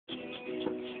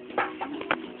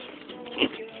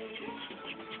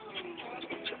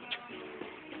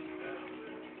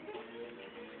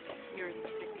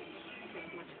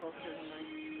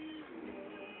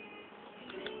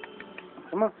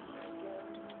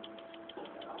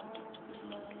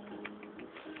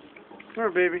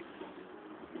Come here, baby.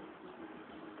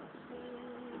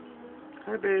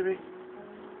 Hi, baby.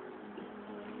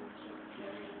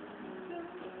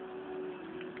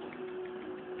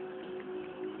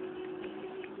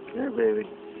 Here, baby.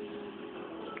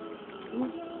 Come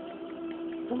on.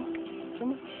 Come on.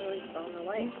 Come on. Oh, he's falling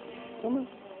away. Come on.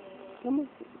 Come on.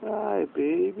 Hi,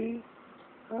 baby.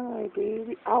 Hi,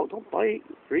 baby. Ow, don't bite.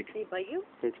 Freak. Did he bite you?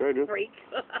 They tried to. Freak.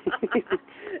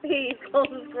 He calls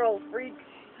the squirrel freak.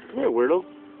 Come here, weirdo.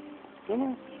 Come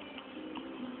on.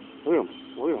 Look at him.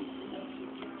 Look at him.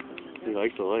 He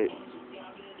likes the light.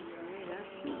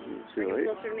 See the light?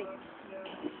 Closer to me.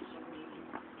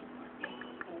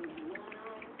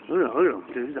 Look at him.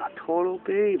 Dude, he's a total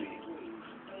baby.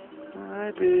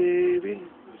 Hi, baby.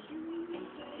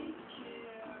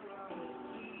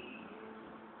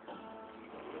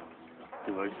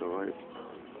 He likes the light.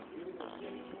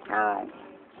 Ow.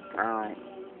 Ow.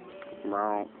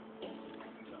 Ow.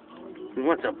 He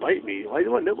wants to bite me. Why do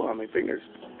you want to nibble on my fingers?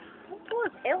 Pull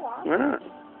his tail off. Why not?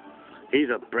 He's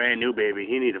a brand new baby.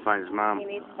 He needs to find his mom. He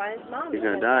needs to find his mom. He's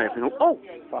gonna die. Oh,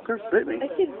 fucker, bit me.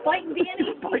 He's biting me.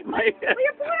 Bite my head. Well,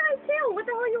 you're pulling on his tail. What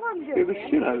the hell are you on to Get do? the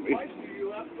shit out of me.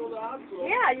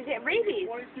 Yeah, you get rabies.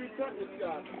 What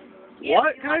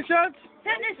kind of shots?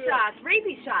 Tetanus shots,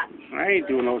 rabies shots. I ain't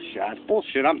doing those shots.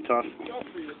 Bullshit, I'm tough.